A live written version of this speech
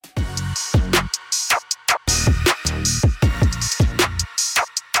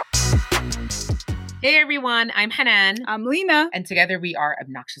Hey everyone, I'm Hanan. I'm Lena. And together we are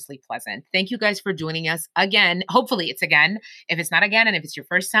Obnoxiously Pleasant. Thank you guys for joining us again. Hopefully it's again. If it's not again and if it's your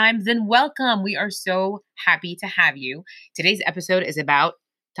first time, then welcome. We are so happy to have you. Today's episode is about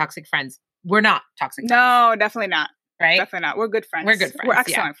toxic friends. We're not toxic friends. No, definitely not. Right? Definitely not. We're good friends. We're good friends. We're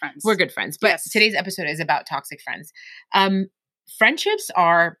excellent friends. We're good friends. But Yes. Today's episode is about toxic friends. Friendships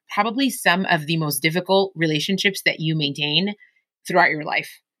are probably some of the most difficult relationships that you maintain throughout your life.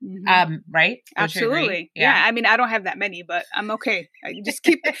 Mm-hmm. Right? Absolutely. Yeah. I mean, I don't have that many, but I'm okay. I just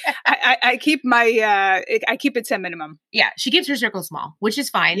keep, I keep my, I keep it to a minimum. Yeah. She keeps her circle small, which is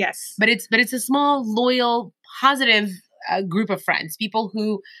fine. Yes. But it's a small, loyal, positive group of friends, people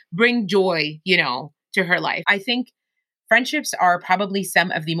who bring joy, to her life. I think friendships are probably some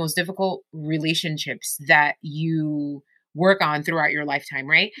of the most difficult relationships that you work on throughout your lifetime,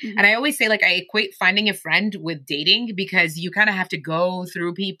 right? Mm-hmm. And I always say, I equate finding a friend with dating because you kind of have to go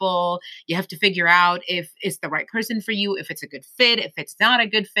through people. You have to figure out if it's the right person for you, if it's a good fit, if it's not a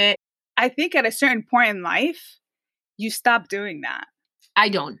good fit. I think at a certain point in life, you stop doing that. I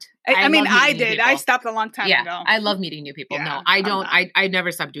don't. I mean, I did. I stopped a long time ago. I love meeting new people. Yeah, no, I don't. I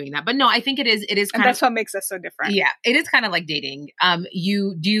never stopped doing that. But no, I think it is kind and that's what makes us so different. Yeah, it is kind of like dating.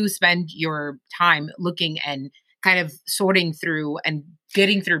 You do spend your time looking and kind of sorting through and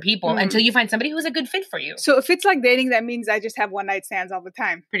getting through people until you find somebody who's a good fit for you. So if it's like dating, that means I just have one night stands all the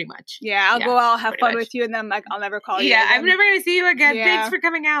time. Pretty much. Yeah, I'll go out, have fun with you, and then I'm like, I'll never call you. Yeah, I'm never going to see you again. Yeah. Thanks for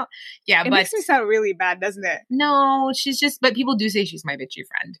coming out. Yeah, it makes me sound really bad, doesn't it? No, but people do say she's my bitchy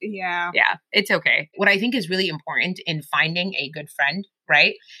friend. Yeah. Yeah, it's okay. What I think is really important in finding a good friend,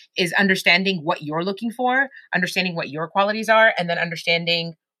 right, is understanding what you're looking for, understanding what your qualities are, and then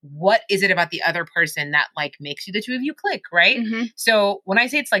understanding what is it about the other person that makes you the two of you click, right? Mm-hmm. So when I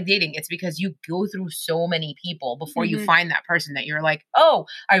say it's like dating, it's because you go through so many people before you find that person that you're like, oh,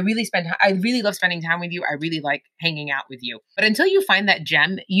 I really love spending time with you. I really like hanging out with you. But until you find that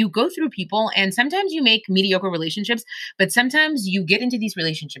gem, you go through people and sometimes you make mediocre relationships, but sometimes you get into these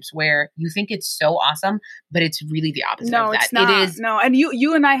relationships where you think it's so awesome, but it's really the opposite of that. It's not. It is. No, and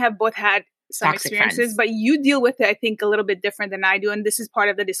you and I have both had some toxic experiences, friends. But you deal with it, I think, a little bit different than I do. And this is part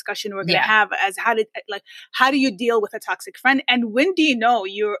of the discussion we're going to have as how do you deal with a toxic friend? And when do you know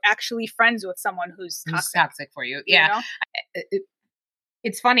you're actually friends with someone who's toxic for you? Yeah.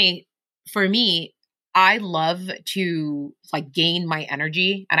 It's funny for me. I love to gain my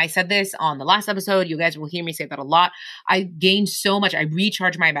energy. And I said this on the last episode. You guys will hear me say that a lot. I gain so much. I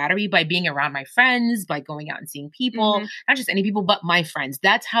recharge my battery by being around my friends, by going out and seeing people, not just any people, but my friends.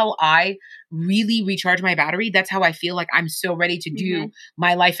 That's how I really recharge my battery. That's how I feel like I'm so ready to do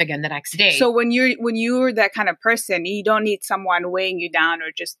my life again the next day. So when you're that kind of person, you don't need someone weighing you down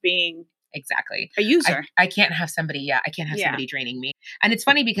or just being exactly a user. I can't have somebody. Somebody draining me. And it's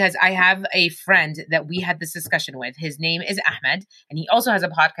funny because I have a friend that we had this discussion with. His name is Ahmed, and he also has a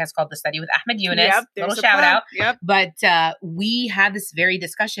podcast called The Study with Ahmed Yunus. Yep, little shout out. Yep. But we had this very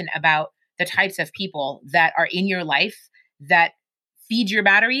discussion about the types of people that are in your life that feed your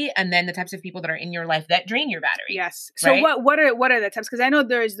battery, and then the types of people that are in your life that drain your battery. Yes. So right? what are the types? Because I know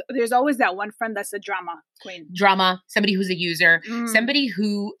there's always that one friend that's a drama queen. Drama, somebody who's a user, somebody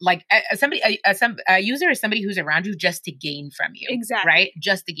who a user is somebody who's around you just to gain from you. Exactly. Right?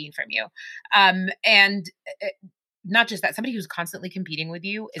 Just to gain from you. And not just that, somebody who's constantly competing with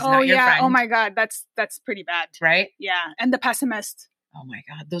you is not your friend. Oh my God, that's pretty bad. Right? Yeah. And the pessimist. Oh my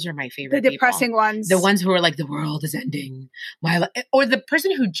God, those are my favorite. The depressing ones. The ones who are like, the world is ending. Or the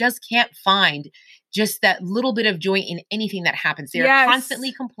person who just can't find just that little bit of joy in anything that happens. They're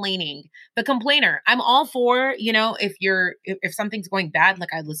constantly complaining. The complainer. I'm all for, if something's going bad,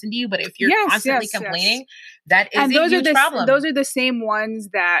 I listen to you, but if you're constantly complaining, that is a huge problem. Those are the same ones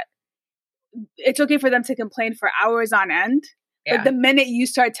that it's okay for them to complain for hours on end. Yeah. But the minute you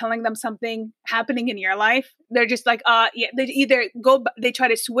start telling them something happening in your life, they're just like, they either they try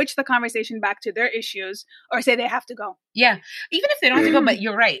to switch the conversation back to their issues or say they have to go. Yeah. Even if they don't have to go, but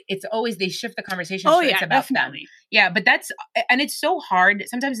you're right. It's always, they shift the conversation. It's about definitely. them. Yeah. But and it's so hard.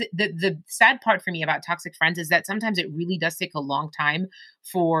 Sometimes the sad part for me about toxic friends is that sometimes it really does take a long time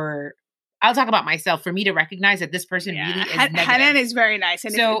I'll talk about myself, for me to recognize that this person really is negative. Hanan is very nice.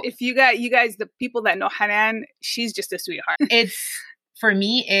 And so, if you guys, the people that know Hanan, she's just a sweetheart. For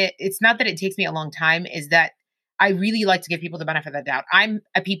me, it's not that it takes me a long time, is that I really like to give people the benefit of the doubt. I'm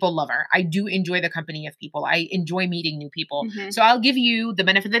a people lover. I do enjoy the company of people. I enjoy meeting new people. Mm-hmm. So I'll give you the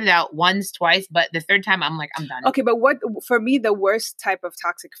benefit of the doubt once, twice, but the third time I'm like, I'm done. Okay, but for me, the worst type of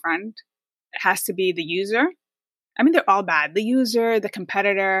toxic friend has to be the user. I mean, they're all bad. The user, the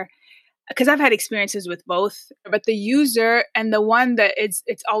competitor, because I've had experiences with both, but the user and the one that it's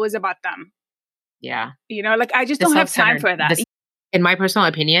always about them. Yeah. You know, like I just don't have time for that. In my personal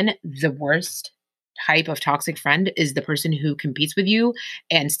opinion, the worst type of toxic friend is the person who competes with you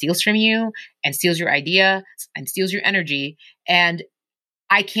and steals from you and steals your idea and steals your energy. And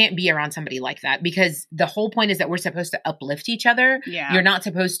I can't be around somebody like that, because the whole point is that we're supposed to uplift each other. Yeah. You're not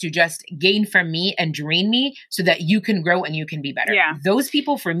supposed to just gain from me and drain me so that you can grow and you can be better. Yeah. Those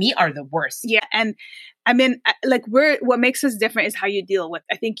people for me are the worst. Yeah. And I mean, like what makes us different is how you deal with.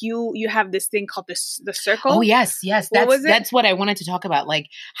 I think you have this thing called the circle. Oh yes. That's what I wanted to talk about. Like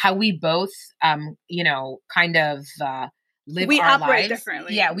how we both, kind of live we our operate lives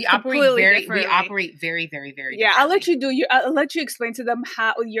differently. Yeah, we operate very, very, very. Yeah, I'll let you explain to them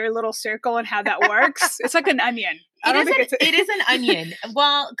how your little circle and how that works. It's like an onion. It is an onion.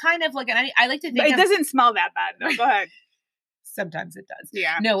 Well, kind of like an onion. I like to think but it doesn't smell that bad though. Go ahead. Sometimes it does.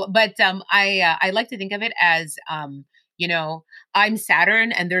 Yeah. No, but I like to think of it as I'm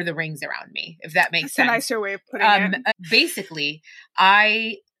Saturn and they're the rings around me, if that makes sense. That's a nicer way of putting it. Basically,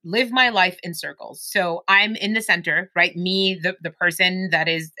 I live my life in circles. So I'm in the center, right? Me, the person that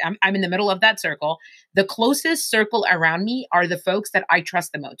is, I'm in the middle of that circle. The closest circle around me are the folks that I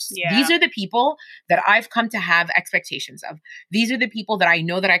trust the most. Yeah. These are the people that I've come to have expectations of. These are the people that I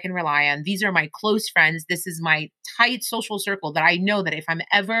know that I can rely on. These are my close friends. This is my tight social circle that I know that if I'm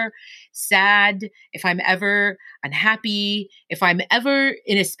ever sad, if I'm ever unhappy, if I'm ever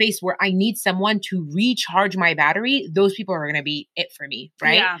in a space where I need someone to recharge my battery, those people are going to be it for me,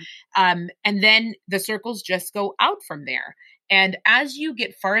 right? Yeah. And then the circles just go out from there. And as you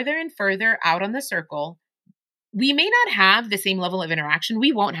get further and further out on the circle, we may not have the same level of interaction.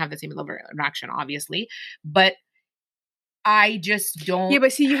 We won't have the same level of interaction, obviously, but I just don't. Yeah,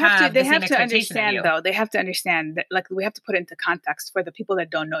 but see, they have to understand though. They have to understand that, like, we have to put it into context for the people that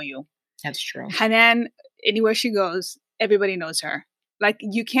don't know you. That's true. Hanan, anywhere she goes, everybody knows her. Like,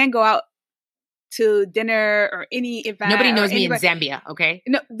 you can't go out to dinner or any event. Nobody knows me in Zambia, okay?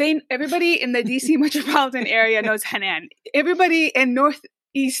 No, everybody in the DC metropolitan area knows Hanan. Everybody in the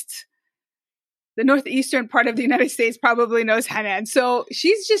northeastern part of the United States probably knows Hanan. So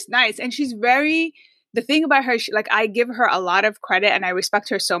she's just nice, and she's very. The thing about her, I give her a lot of credit, and I respect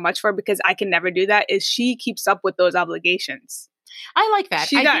her so much for it, because I can never do that. Is she keeps up with those obligations? I like that.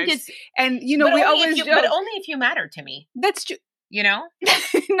 She does. Think it's, and we always joke, but only if you matter to me. That's true. No,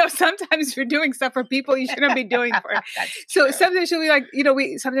 sometimes you're doing stuff for people you shouldn't be doing for. So sometimes she'll be like,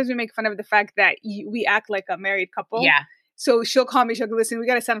 sometimes we make fun of the fact that we act like a married couple. Yeah. So she'll call me. She'll go, listen, we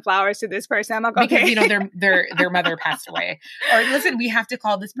got to send flowers to this person. I'm like, okay. Because, their mother passed away. Or listen, we have to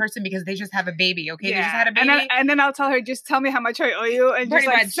call this person because they just have a baby. Okay. Yeah. They just had a baby. And then I'll tell her, just tell me how much I owe you, and pretty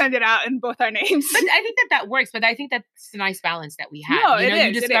just send it out in both our names. But I think that works. But I think that's a nice balance that we have. No,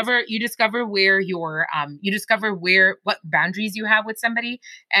 you discover where what boundaries you have with somebody,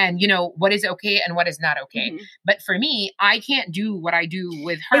 and what is okay and what is not okay. Mm-hmm. But for me, I can't do what I do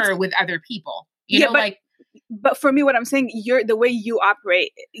with her with other people. But for me, what I'm saying, the way you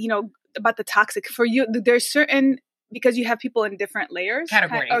operate, about the toxic, for you, there's certain, because you have people in different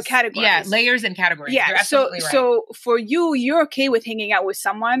categories. Yeah, layers and categories. Yeah. You're absolutely right. So for you, you're okay with hanging out with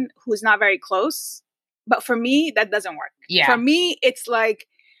someone who's not very close. But for me, that doesn't work. Yeah. For me, it's like,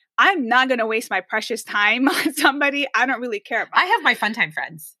 I'm not going to waste my precious time on somebody I don't really care about. I have my fun time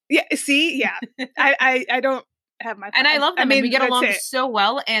friends. Yeah. See? Yeah. I don't have my fun. And I love them. And we get along so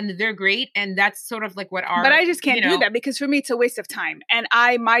well, and they're great. And that's sort of like what our. But I just can't do that, because for me, it's a waste of time. And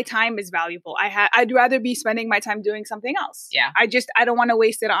my time is valuable. I'd rather be spending my time doing something else. Yeah. I don't want to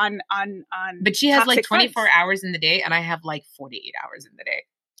waste it on. But she has like 24 hours in the day, and I have like 48 hours in the day.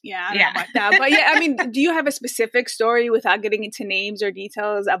 Yeah, I don't know about that. But yeah, I mean, do you have a specific story, without getting into names or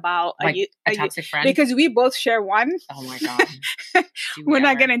details, about a toxic friend? Because we both share one. Oh my God. We're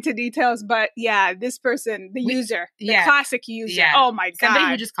not getting into details, but yeah, this person, the classic user. Yeah. Oh my God.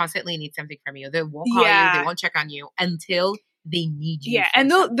 Somebody who just constantly needs something from you. They won't call you. They won't check on you until they need you. Yeah, and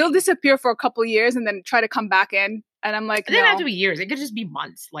they'll disappear for a couple years and then try to come back in. And I'm like, it doesn't have to be years. It could just be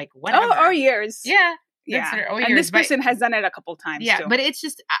months. Like whatever. Or years. Yeah. Yeah, and this person has done it a couple times. Yeah, too. But it's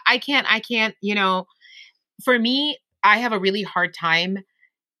just I can't. For me, I have a really hard time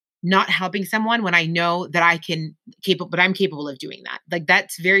not helping someone when I know that I'm capable of doing that. Like,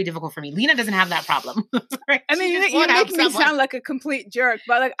 that's very difficult for me. Lena doesn't have that problem. Right? I mean, you make me sound like a complete jerk,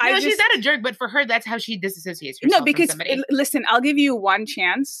 but like she's not a jerk, but for her, that's how she disassociates herself. No, because listen, I'll give you one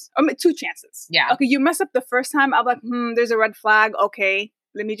chance, two chances. Yeah. Okay, you mess up the first time, I'll be like, there's a red flag. Okay.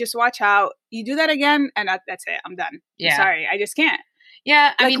 Let me just watch out. You do that again, and that's it. I'm done. Yeah. I'm sorry. I just can't.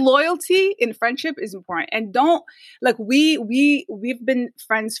 Yeah. I mean, loyalty in friendship is important. And don't, we've been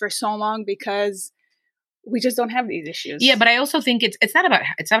friends for so long because we just don't have these issues. Yeah, but I also think it's not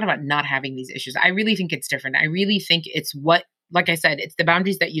about not having these issues. I really think it's different. I really think it's like I said, it's the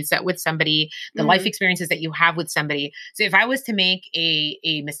boundaries that you set with somebody, the life experiences that you have with somebody. So if I was to make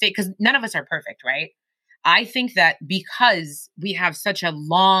a mistake, because none of us are perfect, right? I think that because we have such a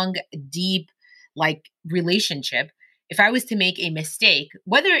long, deep, like, relationship, if I was to make a mistake,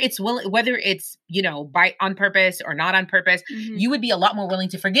 whether it's by on purpose or not on purpose, you would be a lot more willing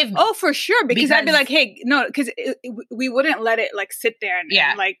to forgive me. Oh, for sure. Because I'd be like, hey, no, because we wouldn't let it like sit there and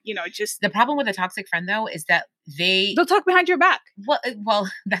like, just. The problem with a toxic friend though is that they'll talk behind your back. Well,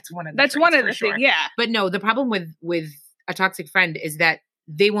 that's one of the things. Yeah. But no, the problem with a toxic friend is that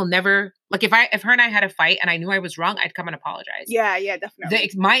they will never, like, if her and I had a fight and I knew I was wrong, I'd come and apologize. Yeah, definitely.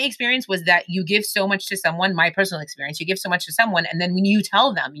 My experience was that you give so much to someone, my personal experience, you give so much to someone, and then when you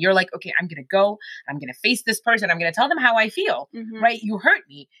tell them, you're like, okay, I'm going to go, I'm going to face this person, I'm going to tell them how I feel, right? You hurt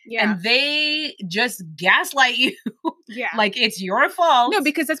me. Yeah. And they just gaslight you. Yeah. Like it's your fault. No,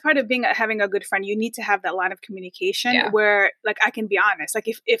 because that's part of having a good friend. You need to have that line of communication where, like, I can be honest. Like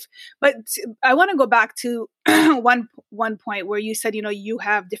but I want to go back to one point where you said, you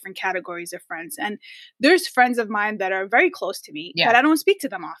have different categories of friends, and there's friends of mine that are very close to me, but I don't speak to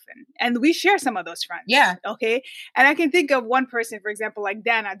them often, and we share some of those friends. Yeah. Okay. And I can think of one person, for example, like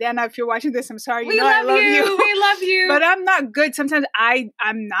Dana, if you're watching this, I'm sorry. I love you. We love you. But I'm not good. Sometimes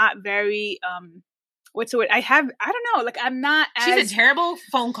I'm not very, what's the word? I don't know. Like, I'm not She's a terrible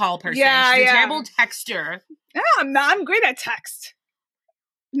phone call person. Yeah, She's a terrible texter. No, I'm not. I'm great at text.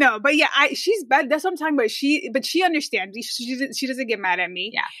 No, but yeah, she's bad. That's what I'm talking about. She understands. She doesn't get mad at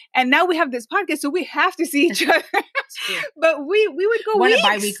me. Yeah. And now we have this podcast, so we have to see each other. But we would go weeks. On a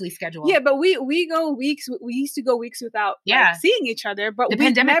bi-weekly schedule. Yeah, but we go weeks. We used to go weeks without like, seeing each other. But the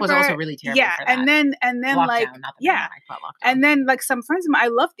pandemic was also really terrible. Yeah, for that. and then lockdown, like and then like some friends of mine, I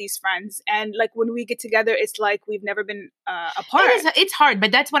love these friends, and like when we get together, it's like we've never been apart. It's hard,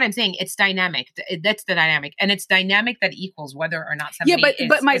 but that's what I'm saying. It's dynamic. That's the dynamic, and it's dynamic that equals whether or not somebody. Yeah,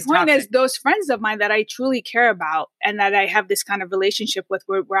 but my point is, those friends of mine that I truly care about and that I have this kind of relationship with,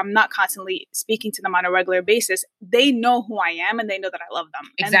 where I'm not constantly speaking to them on a regular basis, they know who I am and they know that I love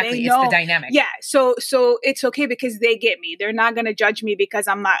them. Exactly, and they know, it's the dynamic. Yeah, so it's okay because they get me. They're not going to judge me because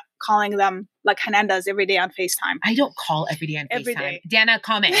I'm not calling them like Hanan does every day on FaceTime. I don't call every day on FaceTime. Every day. Dana,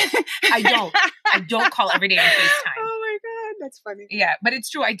 comment. I don't call every day on FaceTime. Oh my God, that's funny. Yeah, but it's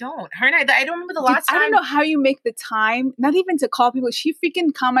true. I don't. Her and I don't remember the last time. I don't know how you make the time, not even to call people. She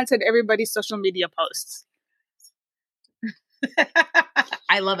freaking comments on everybody's social media posts.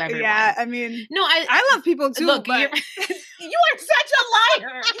 I love everyone. Yeah, I mean, no, I love people too. Look, but you are such a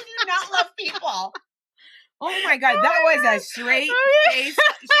liar. You do not love people. Oh my God, that was a straight face.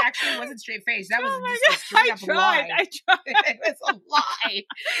 She actually wasn't straight face. That was just a straight up lie. I tried. It was a lie.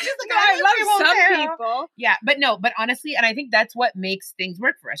 Just like, I love some people. Yeah, but honestly, and I think that's what makes things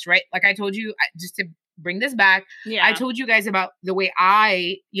work for us, right? Like I told you, just to bring this back, I told you guys about the way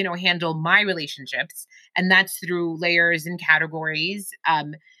I, handle my relationships, and that's through layers and categories.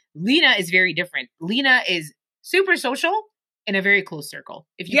 Lena is very different. Lena is super social in a very close circle,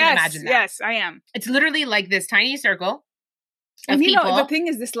 if you can imagine that. Yes, I am. It's literally like this tiny circle. And the thing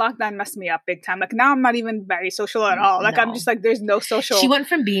is, this lockdown messed me up big time. Like now I'm not even very social at all. Like I'm just like, there's no social. We went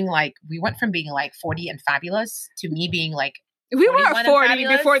from being like 40 and fabulous to me being like, we weren't 40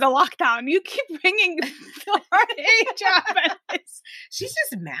 before the lockdown. You keep bringing our age up. She's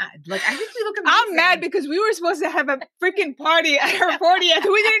just mad. Like I think we look amazing. I'm mad because we were supposed to have a freaking party at her 40th.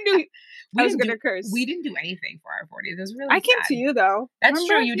 We didn't do. I was gonna curse. We didn't do anything for our 40th. It was really. I came to you though. That's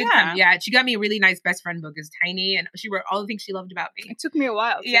Remember? True. You did come. Yeah, she got me a really nice best friend book. It's tiny, and she wrote all the things she loved about me. It took me a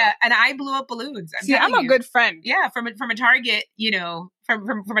while. Yeah, and I blew up balloons. I'm a good friend. Yeah, from a Target,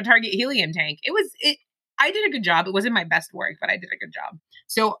 from a Target helium tank. I did a good job. It wasn't my best work, but I did a good job.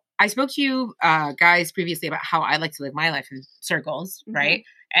 So I spoke to you guys previously about how I like to live my life in circles, right?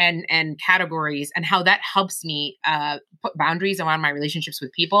 And categories, and how that helps me put boundaries around my relationships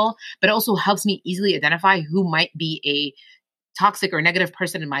with people, but also helps me easily identify who might be a toxic or negative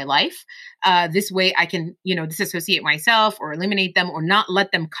person in my life. This way I can, disassociate myself or eliminate them or not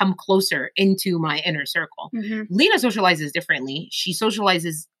let them come closer into my inner circle. Lena socializes differently. She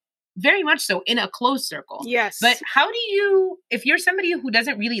socializes very much so in a closed circle. Yes. But if you're somebody who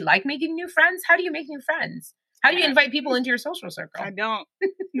doesn't really like making new friends, how do you make new friends? How do you invite people into your social circle? I don't.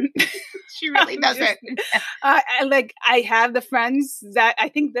 She really doesn't. I have the friends that I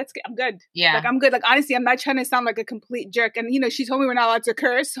think I'm good. Yeah. Like I'm good. Like honestly, I'm not trying to sound like a complete jerk. And she told me we're not allowed to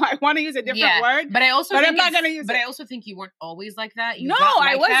curse, so I want to use a different word. But I'm not going to use it. But I also think you weren't always like that.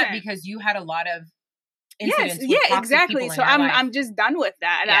 I wasn't. That because you had a lot of yes, yeah, exactly. So I'm just done with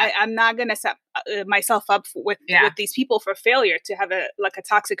that, and I'm not gonna myself up with these people for failure to have a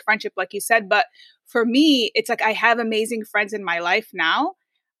toxic friendship, like you said. But for me, it's like I have amazing friends in my life now.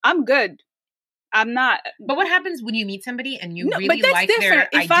 I'm good. I'm not. But what happens when you meet somebody and you really but that's like different.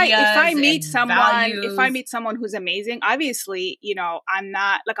 their If ideas I meet and someone, values? if I meet someone who's amazing, obviously, I'm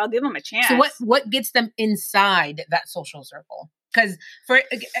not like, I'll give them a chance. So what gets them inside that social circle? Because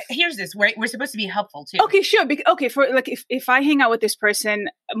here's this, right? We're supposed to be helpful too. Okay, sure. For like, if I hang out with this person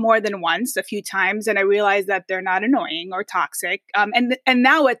more than once, a few times, and I realize that they're not annoying or toxic, and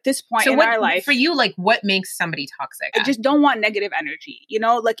now at this point in our life, for you, like, what makes somebody toxic? I just don't want negative energy.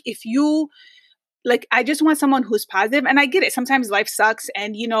 Like if you. Like, I just want someone who's positive. And I get it. Sometimes life sucks.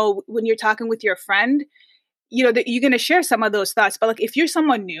 And, when you're talking with your friend, that you're going to share some of those thoughts. But like, if you're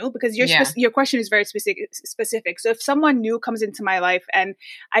someone new, because your question is very specific. So if someone new comes into my life and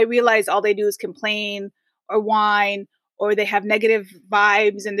I realize all they do is complain or whine, or they have negative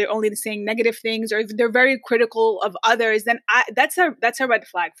vibes and they're only saying negative things, or if they're very critical of others, then that's a red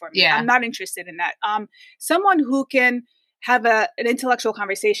flag for me. Yeah. I'm not interested in that. Someone who can have an intellectual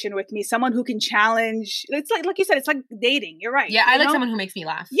conversation with me, someone who can challenge. It's like you said, it's like dating. You're right. Yeah, I like someone who makes me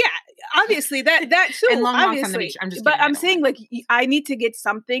laugh. Yeah, obviously that too. And long obviously. walks on the beach. I'm just kidding, but I'm saying like I need to get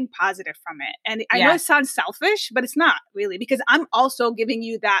something positive from it. And I know it sounds selfish, but it's not really, because I'm also giving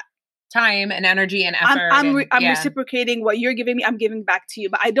you that time and energy and effort. I'm reciprocating what you're giving me. I'm giving back to you,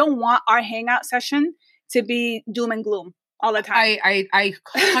 but I don't want our hangout session to be doom and gloom all the time. I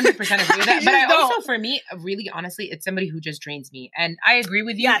 100% agree with that. But also, for me, really honestly, it's somebody who just drains me. And I agree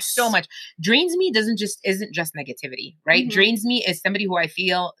with you so much. Drains me isn't just negativity, right? Mm-hmm. Drains me is somebody who I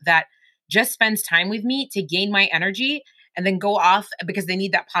feel that just spends time with me to gain my energy and then go off because they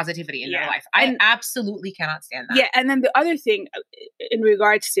need that positivity in their life. I absolutely cannot stand that. Yeah. And then the other thing in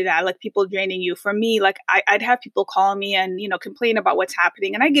regards to that, like people draining you, for me, like I'd have people call me and, complain about what's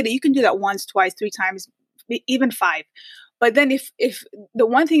happening. And I get it. You can do that once, twice, 3 times, even 5. But then if the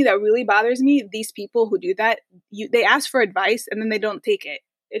one thing that really bothers me, these people who do that, they ask for advice and then they don't take it.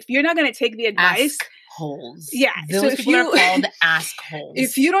 If you're not going to take the advice, assholes. Yeah. Those people are called assholes.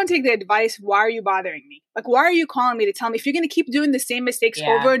 If you don't take the advice, why are you bothering me? Like, why are you calling me to tell me? If you're going to keep doing the same mistakes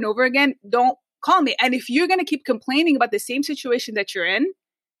over and over again, don't call me. And if you're going to keep complaining about the same situation that you're in,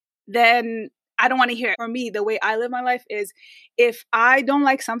 then I don't want to hear it. For me, the way I live my life is if I don't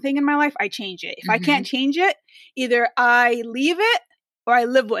like something in my life, I change it. If I can't change it, either I leave it or I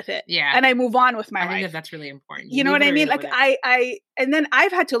live with it. Yeah. And I move on with my life. I think that's really important. You know what I mean? Like and then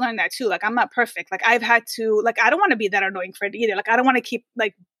I've had to learn that too. Like I'm not perfect. Like I've had to, like, I don't want to be that annoying friend either. Like I don't want to keep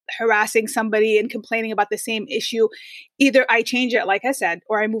like harassing somebody and complaining about the same issue. Either I change it, like I said,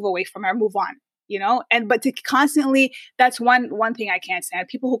 or I move away from it or move on. But to constantly, that's one thing I can't stand.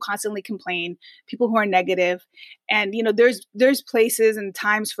 People who constantly complain, people who are negative. And, there's places and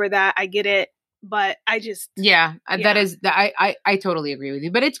times for that. I get it. But I just. That is, I totally agree with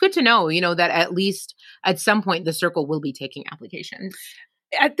you. But it's good to know, that at least at some point the circle will be taking applications.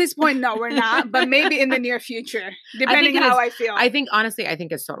 At this point, no, we're not. But maybe in the near future, depending on how I feel. I think, honestly,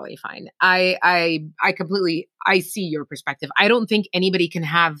 it's totally fine. I see your perspective. I don't think anybody can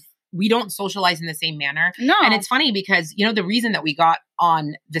we don't socialize in the same manner. No. And it's funny because, the reason that we got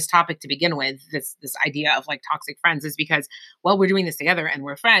on this topic to begin with, this idea of like toxic friends, is because, well, we're doing this together and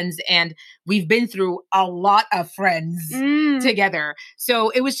we're friends and we've been through a lot of friends together. So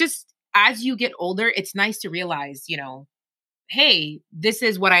it was just, as you get older, it's nice to realize, hey, this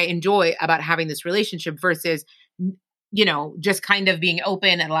is what I enjoy about having this relationship versus, just kind of being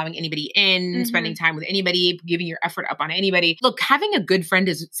open and allowing anybody in, spending time with anybody, giving your effort up on anybody. Look, having a good friend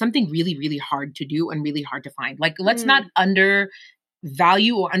is something really, really hard to do and really hard to find. Like, let's not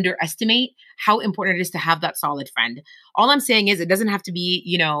undervalue or underestimate how important it is to have that solid friend. All I'm saying is it doesn't have to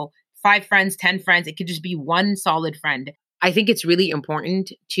be, 5 friends, 10 friends. It could just be one solid friend. I think it's really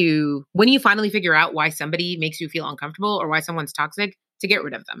important to, when you finally figure out why somebody makes you feel uncomfortable or why someone's toxic, to get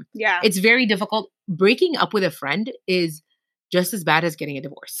rid of them. Yeah. It's very difficult. Breaking up with a friend is just as bad as getting a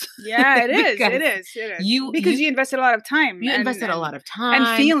divorce. Yeah, it is. It is. Because you invested a lot of time. You invested a lot of time.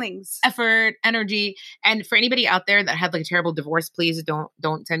 And feelings. Effort, energy. And for anybody out there that had like a terrible divorce, please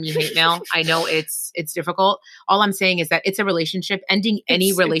don't send me hate mail. I know it's difficult. All I'm saying is that it's a relationship. Ending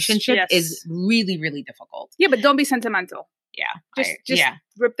any relationship is really, really difficult. Yeah, but don't be sentimental. Yeah. Just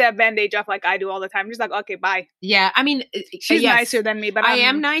rip that bandage off like I do all the time. Just like, okay, bye. Yeah. I mean, she's nicer than me, but I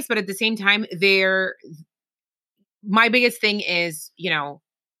am nice, but at the same time, my biggest thing is,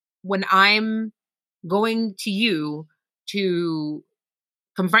 when I'm going to you to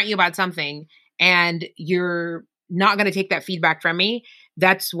confront you about something and you're not going to take that feedback from me,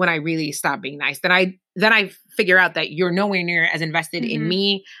 that's when I really stop being nice. Then I figure out that you're nowhere near as invested in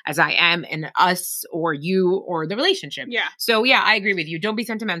me as I am in us or you or the relationship. Yeah. So yeah, I agree with you. Don't be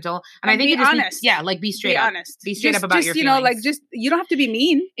sentimental. And I think be honest. like be straight up. Honest. Be straight up about your feelings. You know, like you don't have to be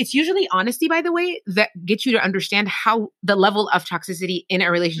mean. It's usually honesty, by the way, that gets you to understand how the level of toxicity in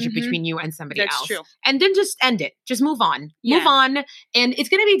a relationship between you and somebody else. That's true. And then just end it. Just move on. Yeah. Move on. And it's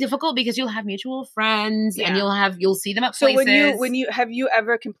going to be difficult because you'll have mutual friends and you'll see them at places. So when you have you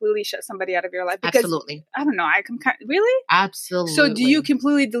ever completely shut somebody out of your life? Because, absolutely. I don't know. Really? Absolutely. So do you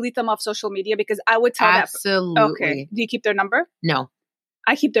completely delete them off social media? Because I would tell absolutely. Okay. Do you keep their number? No.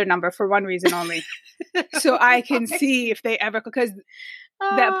 I keep their number for one reason only. So I can see if they ever, because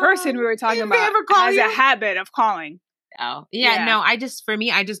that person we were talking about has a habit of calling. Oh, yeah. No, I just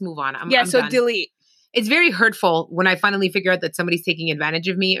move on. I'm so done. Delete. It's very hurtful when I finally figure out that somebody's taking advantage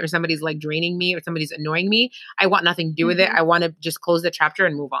of me or somebody's like draining me or somebody's annoying me. I want nothing to do with it. I want to just close the chapter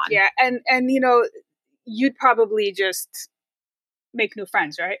and move on. Yeah. And you know, you'd probably just make new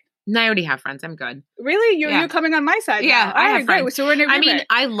friends, right? No, I already have friends. I'm good. Really? You're coming on my side. Yeah, now. I have friends. Great. So we're in agreement. I mean,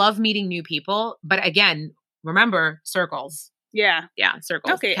 I love meeting new people, but again, remember circles. Yeah. Yeah,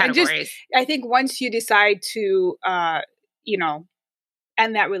 circles. Okay. Categories. And just, I think once you decide to, you know,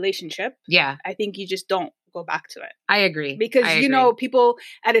 end that relationship, I think you just don't go back to it. I agree. Because, you know, people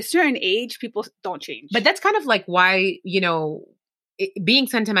at a certain age, people don't change. But that's kind of like why, you know, being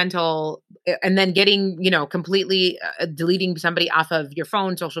sentimental and then getting, you know, completely deleting somebody off of your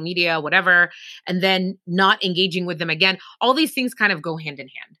phone, social media, whatever, and then not engaging with them again. All these things kind of go hand in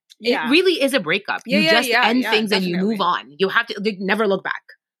hand. Yeah. It really is a breakup. You just end things definitely. And you move on. You have to never look back.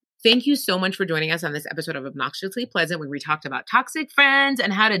 Thank you so much for joining us on this episode of Obnoxiously Pleasant, where we talked about toxic friends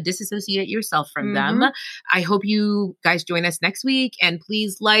and how to disassociate yourself from them. I hope you guys join us next week, and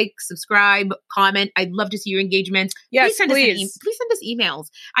please like, subscribe, comment. I'd love to see your engagement. Yes, please send us emails.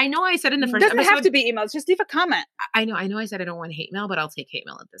 I know I said in the first episode. It doesn't have to be emails. Just leave a comment. I know I said I don't want hate mail, but I'll take hate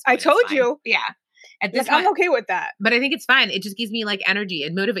mail at this point. I told you. Yeah. At this I'm okay with that. But I think it's fine. It just gives me like energy.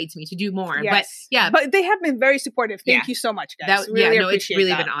 It motivates me to do more. Yes. But they have been very supportive. Thank you so much, guys. It's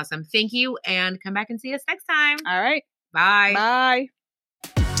really been awesome. Thank you, and come back and see us next time. All right. Bye. Bye.